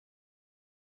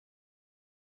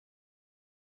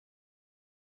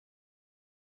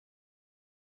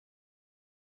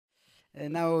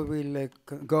Now we'll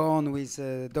go on with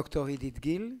Dr. Idit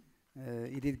Gil.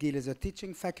 Idit Gil is a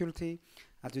teaching faculty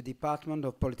at the Department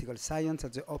of Political Science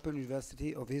at the Open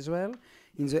University of Israel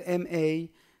in the MA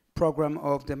program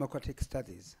of Democratic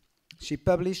Studies. She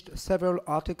published several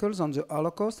articles on the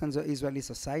Holocaust and the Israeli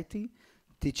society,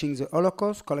 teaching the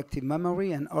Holocaust, collective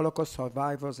memory, and Holocaust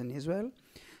survivors in Israel.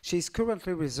 She is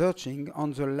currently researching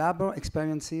on the labor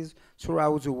experiences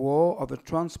throughout the war of the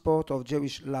transport of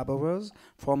Jewish laborers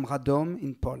from Radom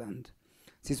in Poland.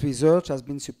 This research has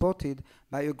been supported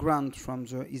by a grant from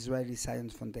the Israeli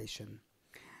Science Foundation.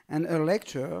 And her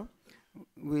lecture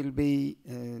will be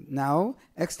now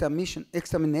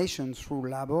Extermination through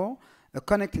Labor, a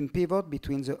connecting pivot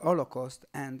between the Holocaust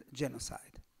and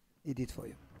genocide. Idit, for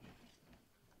you.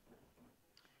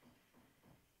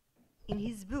 In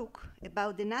his book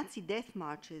about the Nazi death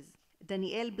marches,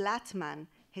 Daniel Blattman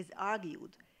has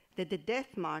argued that the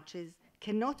death marches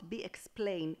cannot be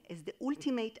explained as the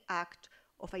ultimate act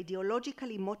of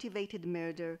ideologically motivated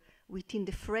murder within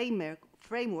the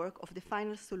framework of the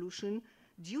final solution,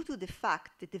 due to the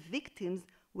fact that the victims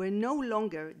were no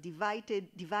longer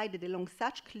divided along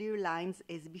such clear lines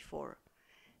as before.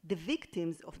 The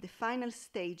victims of the final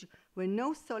stage were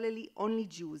not solely only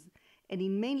Jews, and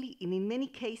in many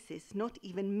cases not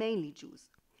even mainly Jews.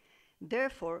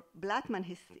 Therefore,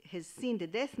 Blattman has seen the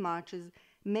death marches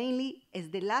mainly as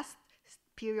the last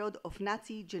period of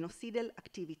Nazi genocidal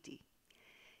activity.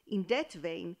 In that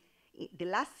vein, the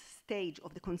last stage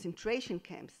of the concentration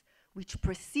camps, which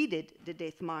preceded the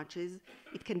death marches,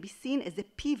 it can be seen as a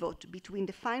pivot between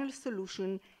the final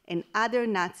solution and other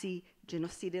Nazi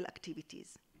genocidal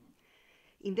activities.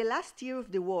 In the last year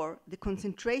of the war, the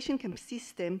concentration camp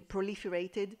system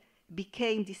proliferated,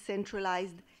 became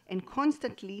decentralized, and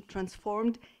constantly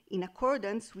transformed in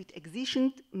accordance with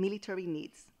exigent military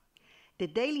needs. The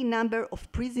daily number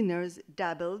of prisoners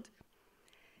doubled.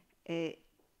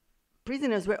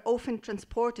 Prisoners were often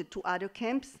transported to other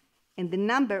camps, and the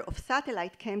number of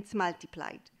satellite camps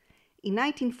multiplied. In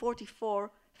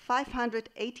 1944,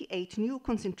 588 new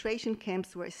concentration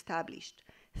camps were established.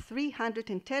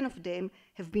 310 of them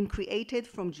have been created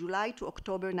from July to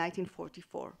October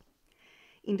 1944.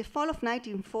 In the fall of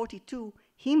 1942,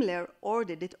 Himmler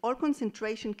ordered that all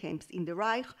concentration camps in the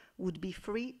Reich would be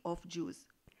free of Jews.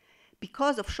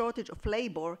 Because of shortage of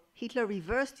labor, Hitler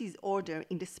reversed his order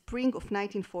in the spring of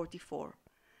 1944.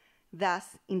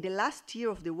 Thus, in the last year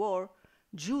of the war,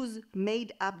 Jews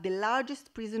made up the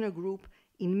largest prisoner group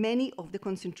in many of the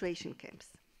concentration camps.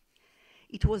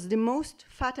 It was the most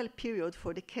fatal period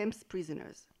for the camp's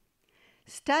prisoners.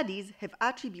 Studies have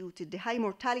attributed the high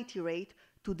mortality rate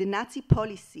to the Nazi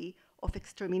policy of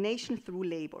extermination through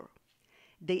labor.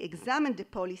 They examined the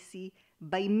policy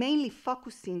by mainly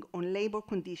focusing on labor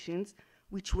conditions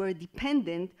which were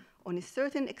dependent on a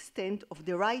certain extent of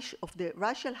the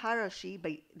racial hierarchy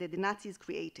that the Nazis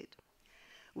created.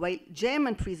 While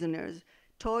German prisoners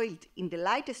toiled in the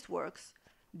lightest works,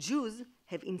 Jews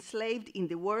have enslaved in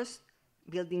the worst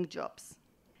building jobs.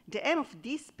 The aim of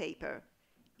this paper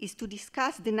is to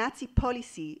discuss the Nazi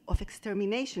policy of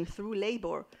extermination through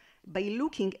labor by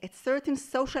looking at certain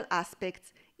social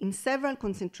aspects in several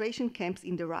concentration camps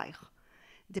in the Reich.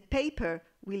 The paper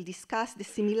will discuss the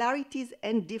similarities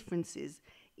and differences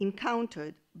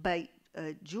encountered by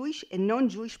Jewish and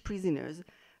non-Jewish prisoners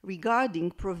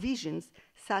regarding provisions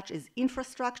such as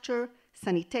infrastructure,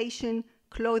 sanitation,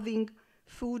 clothing,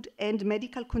 food, and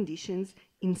medical conditions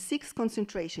in 6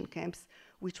 concentration camps,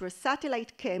 which were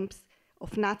satellite camps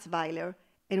of Natzweiler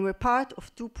and were part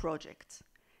of 2 projects.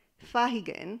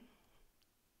 Fahigen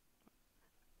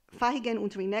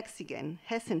und Rinexigen,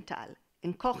 Hessenthal,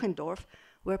 and Kochendorf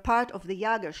were part of the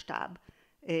Jagerstab,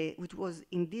 which was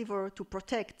endeavor to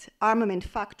protect armament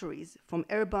factories from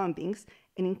air bombings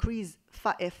and increase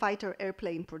fighter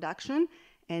airplane production,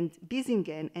 and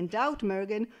Bissingen and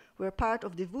Dautmergen were part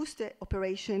of the Wüste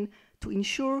operation to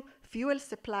ensure fuel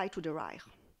supply to the Reich.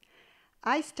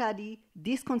 I study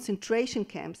these concentration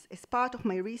camps as part of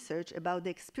my research about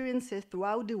the experiences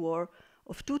throughout the war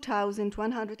of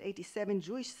 2,187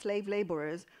 Jewish slave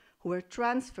laborers who were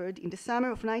transferred in the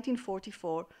summer of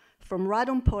 1944 from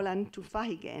Radom, Poland to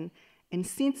Fahigen, and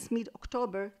since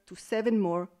mid-October to 7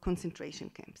 more concentration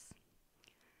camps.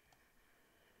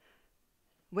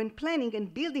 When planning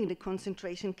and building the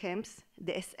concentration camps,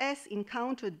 the SS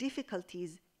encountered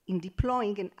difficulties in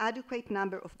deploying an adequate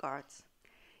number of guards.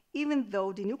 Even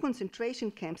though the new concentration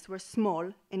camps were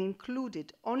small and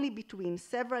included only between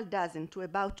several dozen to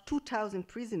about 2,000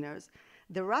 prisoners,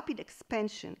 the rapid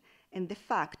expansion and the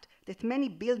fact that many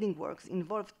building works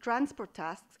involved transport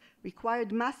tasks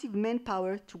required massive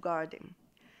manpower to guard them.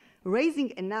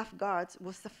 Raising enough guards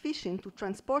was sufficient to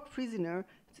transport prisoners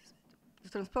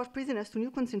to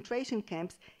new concentration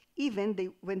camps,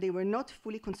 even when they were not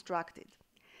fully constructed.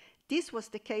 This was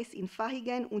the case in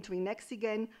Vahigen,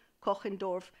 Unterenexigen,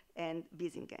 Kochendorf, and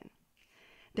Bissingen.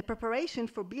 The preparation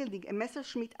for building a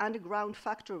Messerschmitt underground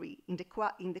factory in the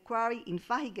quarry in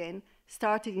Vahigen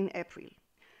started in April.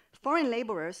 Foreign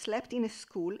laborers slept in a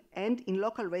school and in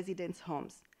local residents'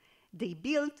 homes. They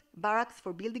built barracks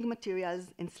for building materials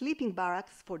and sleeping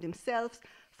barracks for themselves,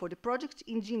 for the project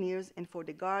engineers, and for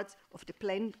the guards of the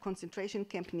planned concentration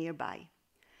camp nearby.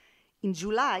 In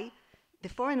July, the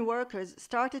foreign workers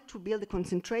started to build a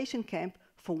concentration camp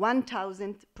for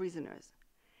 1,000 prisoners.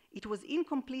 It was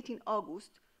incomplete in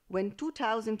August when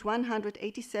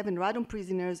 2,187 Radom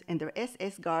prisoners and their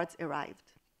SS guards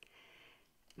arrived.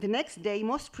 The next day,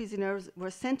 most prisoners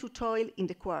were sent to toil in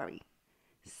the quarry.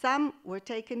 Some were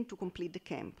taken to complete the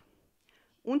camp.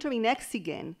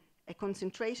 Unterenexigen, a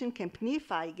concentration camp near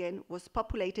Vahigen, was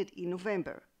populated in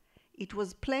November. It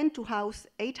was planned to house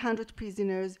 800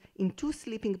 prisoners in 2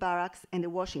 sleeping barracks and a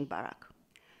washing barrack.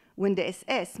 When the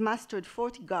SS mustered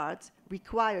 40 guards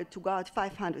required to guard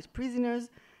 500 prisoners,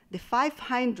 the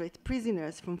 500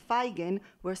 prisoners from Vahigen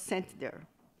were sent there.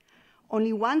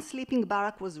 Only 1 sleeping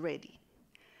barrack was ready.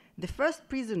 The first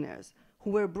prisoners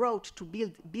who were brought to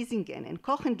build Bissingen and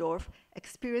Kochendorf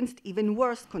experienced even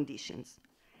worse conditions.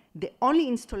 The only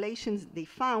installations they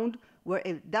found were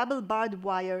a double barbed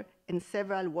wire and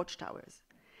several watchtowers.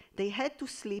 They had to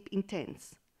sleep in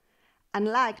tents.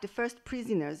 Unlike the first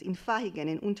prisoners in Vahigen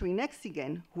and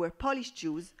Unterenexigen, who were Polish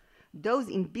Jews, those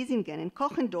in Bissingen and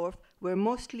Kochendorf were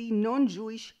mostly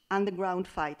non-Jewish underground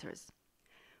fighters.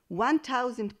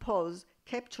 1,000 Poles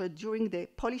captured during the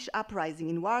Polish uprising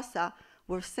in Warsaw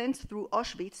were sent through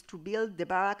Auschwitz to build the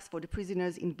barracks for the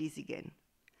prisoners in Bissingen.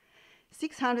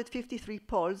 653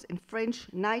 Poles and French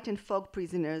night and fog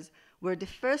prisoners were the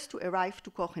first to arrive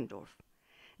to Kochendorf.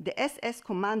 The SS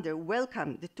commander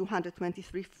welcomed the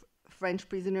 223 French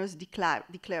prisoners,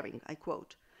 declaring, I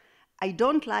quote, "I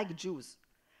don't like Jews,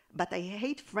 but I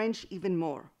hate French even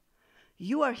more.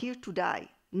 You are here to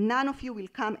die. None of you will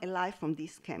come alive from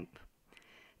this camp."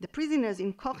 The prisoners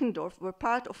in Kochendorf were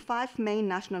part of 5 main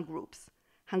national groups: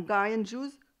 Hungarian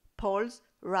Jews, Poles,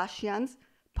 Russians,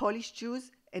 Polish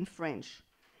Jews, and French.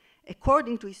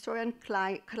 According to historian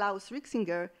Klaus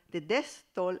Rixinger, the death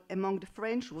toll among the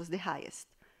French was the highest,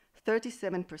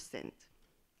 37%.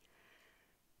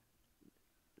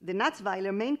 The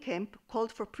Natzweiler main camp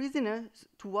called for prisoners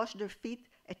to wash their feet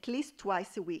at least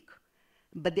twice a week,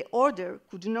 but the order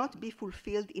could not be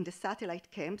fulfilled in the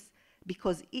satellite camps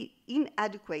because of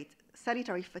inadequate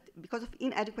sanitary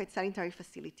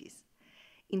facilities.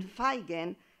 In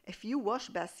Vahigen, a few wash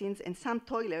basins and some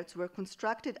toilets were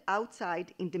constructed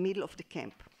outside in the middle of the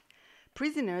camp.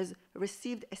 Prisoners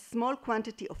received a small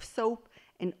quantity of soap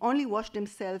and only washed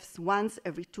themselves once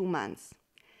every 2 months.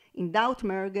 In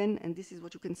Dautmergen, and this is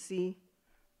what you can see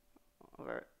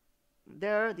over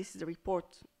there, this is a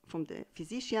report from the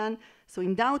physician. So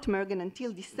in Dautmergen,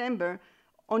 until December,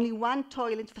 only 1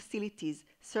 toilet facilities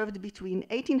served between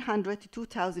 1,800 to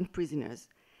 2,000 prisoners.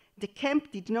 The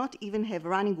camp did not even have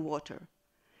running water.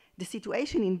 The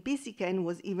situation in Bissingen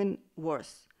was even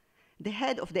worse. The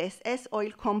head of the SS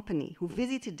oil company, who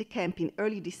visited the camp in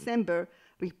early December,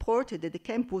 reported that the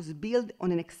camp was built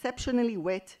on an exceptionally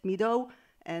wet meadow,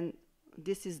 and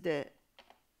this is the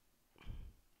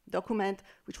document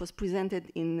which was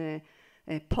presented in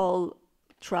a Paul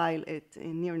trial at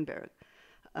Nuremberg.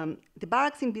 The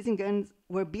barracks in Bissingen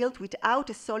were built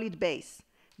without a solid base.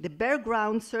 The bare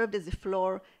ground served as a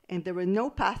floor, and there were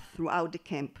no paths throughout the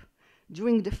camp.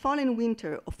 During the fall and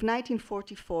winter of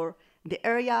 1944, the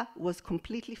area was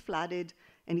completely flooded,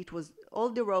 and all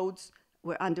the roads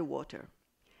were underwater.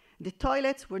 The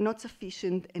toilets were not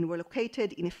sufficient and were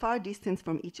located in a far distance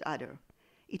from each other.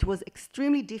 It was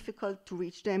extremely difficult to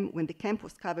reach them when the camp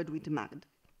was covered with mud.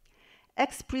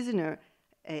 Ex-prisoner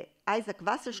Isaac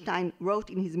Wasserstein wrote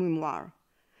in his memoir,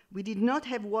 "We did not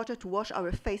have water to wash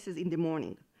our faces in the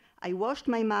morning. I washed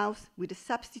my mouth with a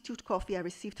substitute coffee I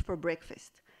received for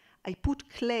breakfast. I put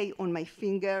clay on my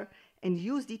finger and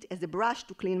used it as a brush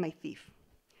to clean my teeth."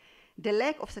 The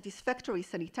lack of satisfactory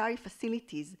sanitary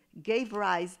facilities gave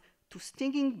rise to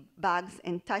stinging bugs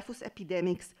and typhus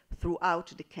epidemics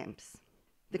throughout the camps.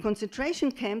 The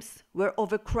concentration camps were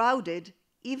overcrowded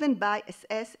even by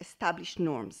SS established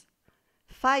norms.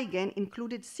 Vahigen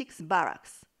included 6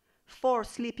 barracks, 4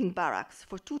 sleeping barracks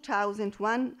for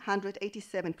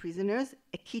 2,187 prisoners,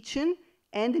 a kitchen,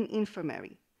 and an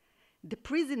infirmary. The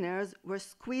prisoners were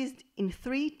squeezed in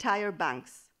 3 tire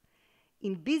bunks.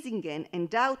 In Bissingen and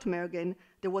Dautmergen,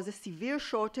 there was a severe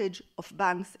shortage of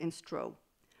bunks and straw.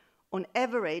 On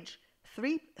average,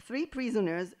 three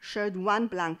prisoners shared one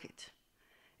blanket.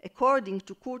 According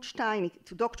to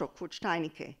Dr. Kurt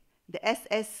Steinicke, the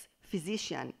SS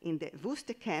physician in the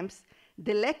Wuste camps,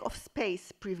 the lack of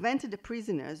space prevented the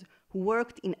prisoners who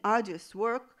worked in arduous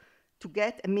work to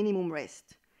get a minimum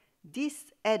rest.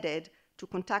 This added to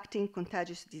contracting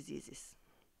contagious diseases.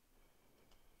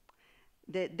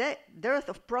 The dearth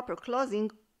of proper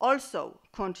clothing also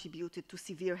contributed to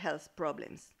severe health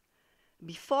problems.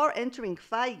 Before entering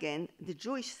Feigen, the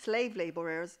Jewish slave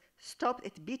laborers stopped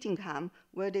at Bittingham,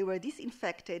 where they were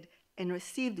disinfected and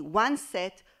received one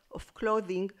set of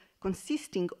clothing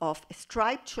consisting of a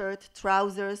striped shirt,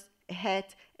 trousers, a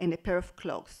hat, and a pair of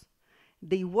clothes.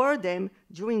 They wore them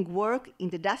during work in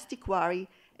the dusty quarry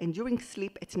and during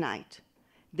sleep at night.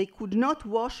 They could not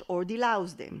wash or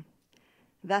delouse them.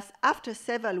 Thus, after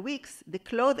several weeks, the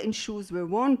clothes and shoes were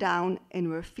worn down and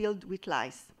were filled with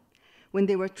lice. When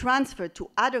they were transferred to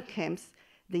other camps,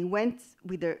 they went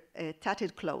with their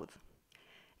tattered clothes.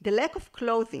 The lack of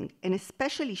clothing, and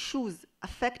especially shoes,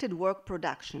 affected work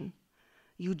production.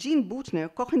 Eugene Butner,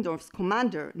 Kochendorf's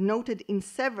commander, noted in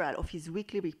several of his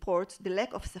weekly reports the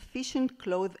lack of sufficient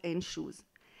clothes and shoes.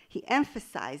 He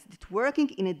emphasized that working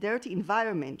in a dirty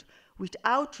environment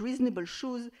without reasonable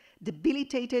shoes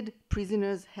debilitated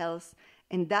prisoners' health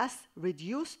and thus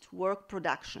reduced work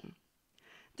production.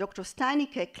 Dr.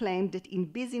 Steinicke claimed that in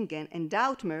Bissingen and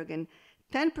Dautmergen,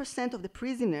 10% of the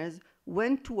prisoners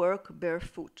went to work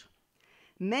barefoot.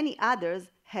 Many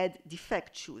others had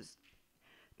defect shoes.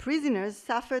 Prisoners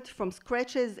suffered from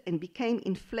scratches and became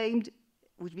inflamed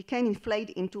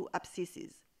into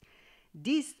abscesses.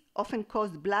 These often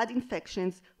caused blood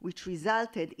infections, which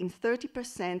resulted in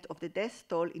 30% of the death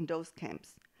toll in those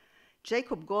camps.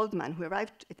 Jacob Goldman, who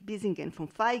arrived at Bissingen from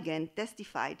Feigen,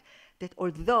 testified that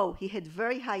although he had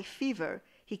very high fever,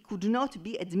 he could not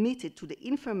be admitted to the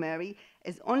infirmary,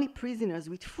 as only prisoners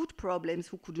with foot problems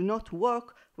who could not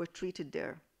walk were treated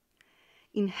there.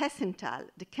 In Hessenthal,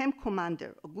 the camp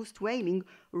commander, August Wehling,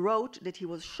 wrote that he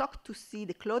was shocked to see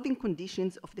the clothing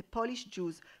conditions of the Polish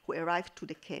Jews who arrived to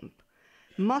the camp.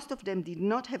 Most of them did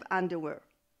not have underwear.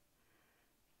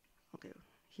 Okay,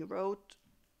 he wrote,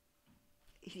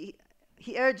 he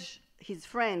urged his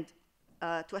friend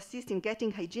to assist in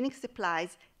getting hygienic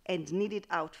supplies and needed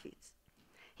outfits.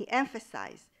 He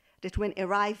emphasized that when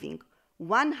arriving,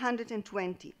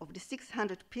 120 of the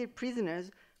 600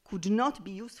 prisoners could not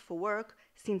be used for work,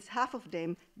 since half of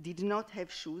them did not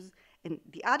have shoes and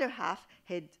the other half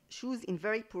had shoes in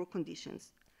very poor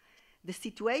conditions. The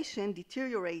situation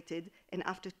deteriorated, and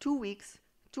after 2 weeks,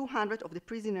 200 of the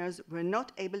prisoners were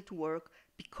not able to work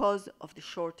because of the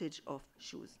shortage of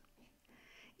shoes.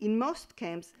 In most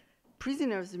camps,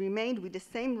 prisoners remained with the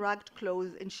same ragged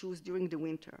clothes and shoes during the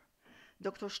winter.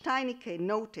 Dr. Steinicke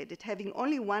noted that having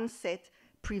only one set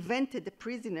prevented the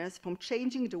prisoners from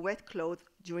changing the wet clothes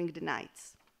during the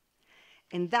nights,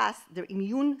 and thus their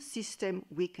immune system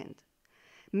weakened.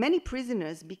 Many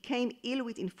prisoners became ill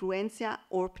with influenza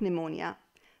or pneumonia,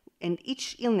 and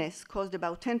each illness caused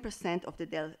about 10% of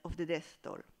the death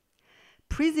toll.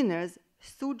 Prisoners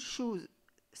sewed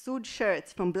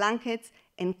shirts from blankets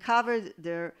and covered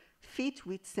their feet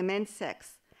with cement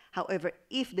sacks. However,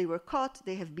 if they were caught,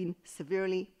 they have been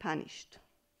severely punished.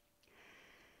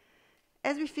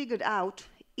 As we figured out,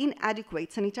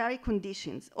 inadequate sanitary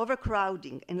conditions,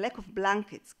 overcrowding, and lack of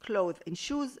blankets, clothes, and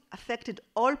shoes affected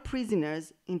all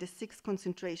prisoners in the 6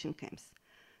 concentration camps.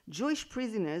 Jewish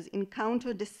prisoners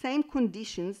encountered the same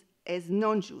conditions as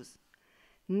non-Jews.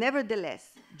 Nevertheless,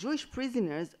 Jewish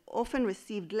prisoners often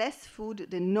received less food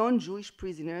than non-Jewish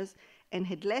prisoners and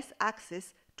had less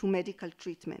access to medical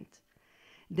treatment.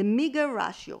 The meager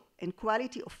ratio and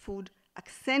quality of food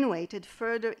accentuated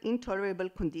further intolerable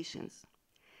conditions.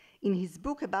 In his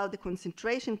book about the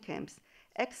concentration camps,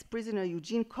 ex-prisoner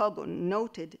Eugene Kogon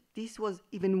noted this was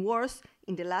even worse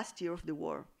in the last year of the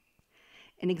war.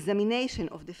 An examination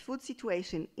of the food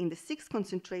situation in the 6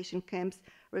 concentration camps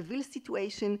reveals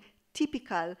situation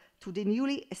typical to the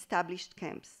newly established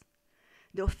camps.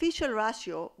 The official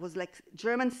ratio was like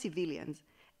German civilians,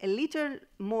 a little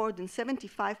more than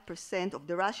 75% of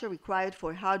the ratio required for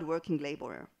a hard-working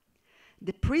laborer.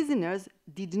 The prisoners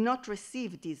did not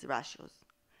receive these ratios.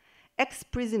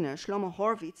 Ex-prisoner Shlomo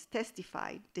Horvitz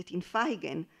testified that in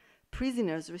Feigen,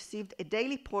 prisoners received a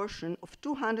daily portion of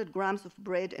 200 grams of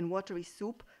bread and watery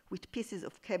soup with pieces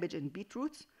of cabbage and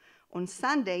beetroots. On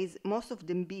Sundays, most of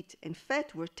the meat and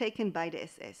fat were taken by the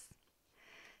SS.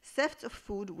 Thefts of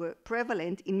food were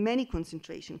prevalent in many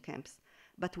concentration camps,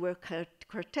 but were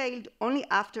curtailed only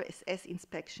after SS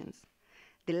inspections.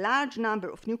 The large number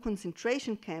of new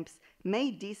concentration camps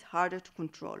made this harder to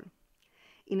control.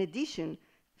 In addition,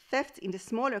 thefts in the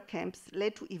smaller camps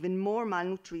led to even more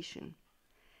malnutrition.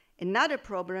 Another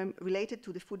problem related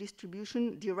to the food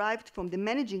distribution derived from the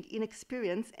managing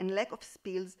inexperience and lack of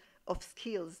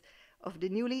skills of the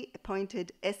newly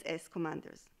appointed SS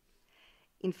commanders.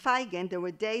 In Feigen, there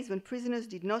were days when prisoners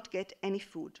did not get any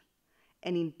food,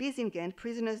 and in Bisingen,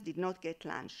 prisoners did not get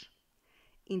lunch.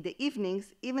 In the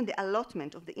evenings, even the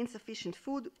allotment of the insufficient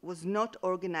food was not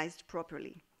organized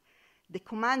properly. The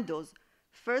commandos,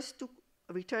 first to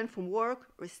return from work,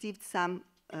 received some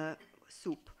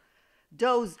soup.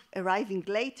 Those arriving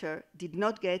later did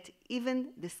not get even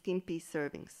the skimpy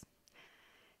servings.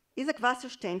 Isaac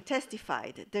Wasserstein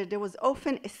testified that there was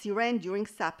often a siren during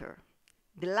supper.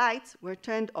 The lights were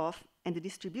turned off and the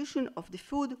distribution of the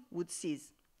food would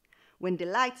cease. When the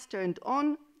lights turned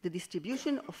on, the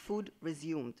distribution of food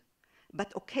resumed.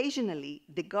 But occasionally,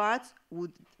 the guards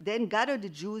would then gather the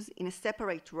Jews in a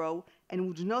separate row and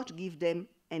would not give them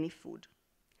any food.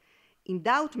 In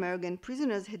Dautmergen,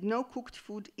 prisoners had no cooked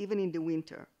food even in the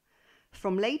winter.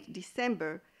 From late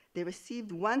December, they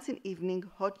received once an evening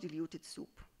hot diluted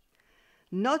soup.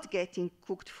 Not getting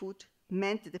cooked food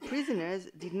meant that the prisoners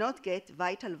did not get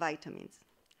vital vitamins.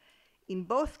 In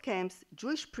both camps,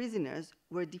 Jewish prisoners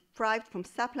were deprived from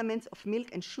supplements of milk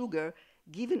and sugar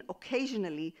given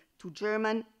occasionally to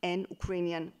German and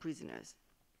Ukrainian prisoners.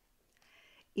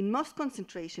 In most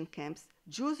concentration camps,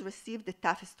 Jews received the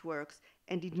toughest works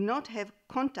and did not have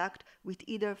contact with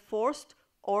either forced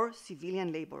or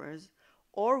civilian laborers,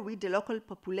 or with the local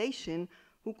population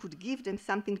who could give them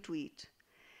something to eat.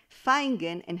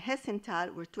 Feigen and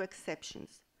Hessenthal were two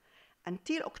exceptions.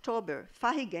 Until October,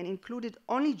 Feigen included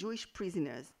only Jewish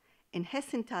prisoners, and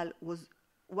Hessenthal was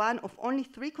one of only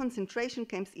 3 concentration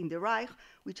camps in the Reich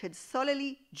which had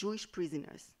solely Jewish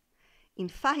prisoners. In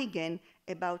Feigen,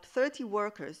 about 30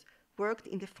 workers worked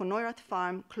in the von Neurath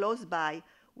farm close by,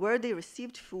 where they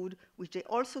received food which they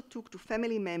also took to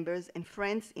family members and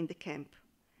friends in the camp.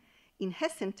 In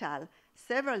Hessenthal,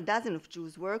 several dozen of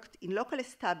Jews worked in local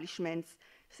establishments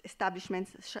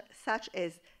such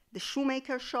as the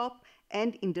shoemaker shop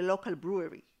and in the local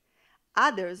brewery.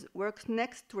 Others worked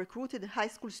next to recruited high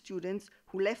school students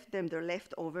who left them their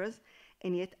leftovers,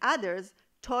 and yet others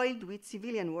toiled with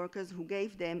civilian workers who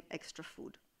gave them extra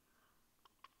food.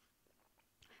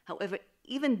 However,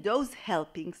 even those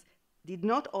helpings did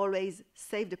not always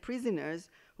save the prisoners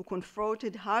who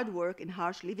confronted hard work and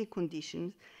harsh living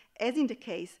conditions, as in the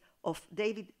case of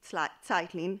David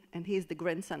Zeitlin, and he is the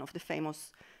grandson of the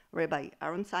famous Rabbi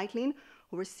Aaron Zeitlin,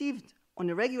 who received on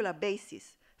a regular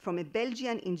basis from a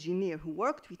Belgian engineer who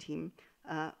worked with him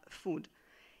food.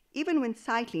 Even when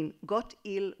Zeitlin got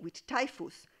ill with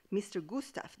typhus, Mr.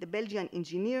 Gustav, the Belgian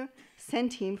engineer,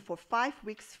 sent him for 5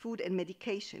 weeks' food and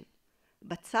medication,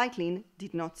 but Zeitlin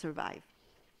did not survive.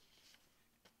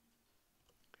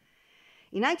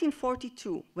 In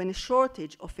 1942, when a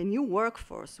shortage of a new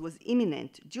workforce was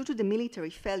imminent due to the military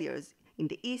failures in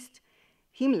the East,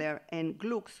 Himmler and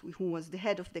Glucks, who was the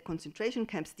head of the concentration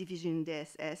camps division in the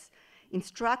SS,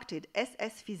 instructed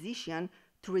SS physicians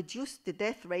to reduce the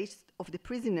death rates of the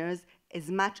prisoners as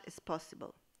much as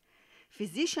possible.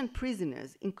 Physician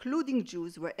prisoners, including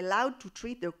Jews, were allowed to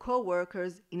treat their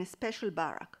co-workers in a special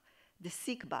barrack, the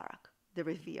sick barrack, the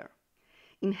Revier.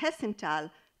 In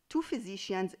Hessenthal, 2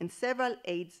 physicians and several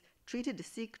aides treated the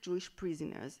sick Jewish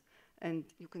prisoners. And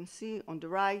you can see on the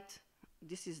right,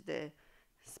 this is the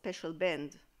special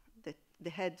band that the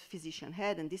head physician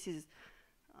had, and this is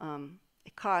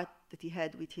a card that he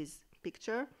had with his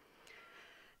picture.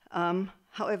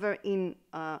 However, in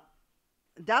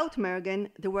Dautmergen,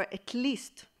 there were at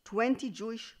least 20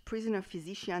 Jewish prisoner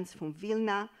physicians from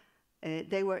Vilna.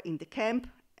 They were in the camp,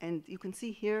 and you can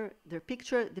see here their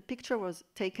picture. The picture was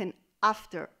taken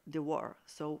after the war,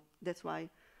 so that's why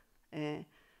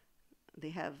they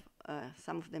have,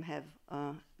 some of them have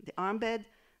the armband,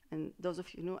 and those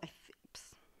of you know,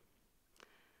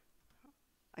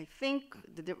 I think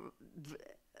that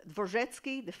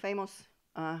Dvorzhetsky, the famous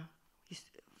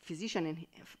physician and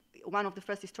one of the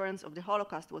first historians of the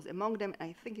Holocaust, was among them.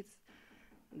 I think it's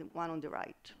the one on the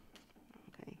right.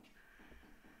 Okay.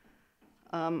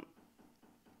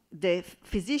 The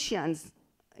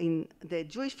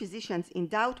Jewish physicians in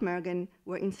Dautmergen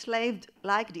were enslaved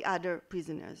like the other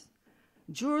prisoners.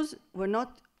 Jews were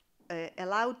not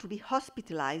allowed to be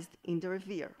hospitalized in the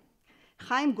Revier.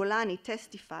 Chaim Golani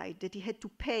testified that he had to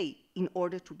pay in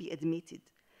order to be admitted.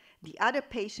 The other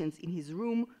patients in his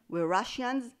room were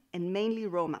Russians and mainly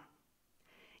Roma.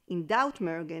 In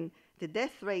Dautmergen, the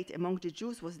death rate among the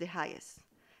Jews was the highest.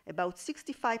 about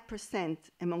 65%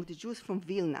 among the Jews from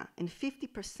Vilna and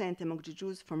 50% among the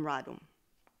Jews from Radom.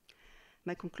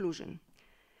 My conclusion: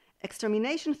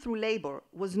 extermination through labor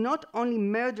was not only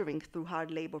murdering through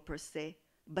hard labor per se,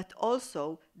 but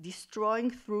also destroying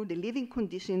through the living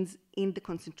conditions in the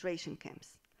concentration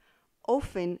camps.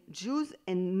 Often, Jews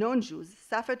and non-Jews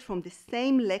suffered from the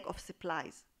same lack of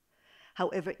supplies.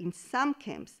 However, in some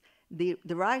camps, the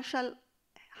racial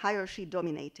hierarchy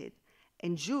dominated,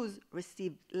 and Jews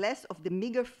received less of the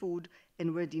meager food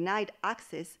and were denied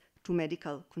access to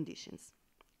medical conditions.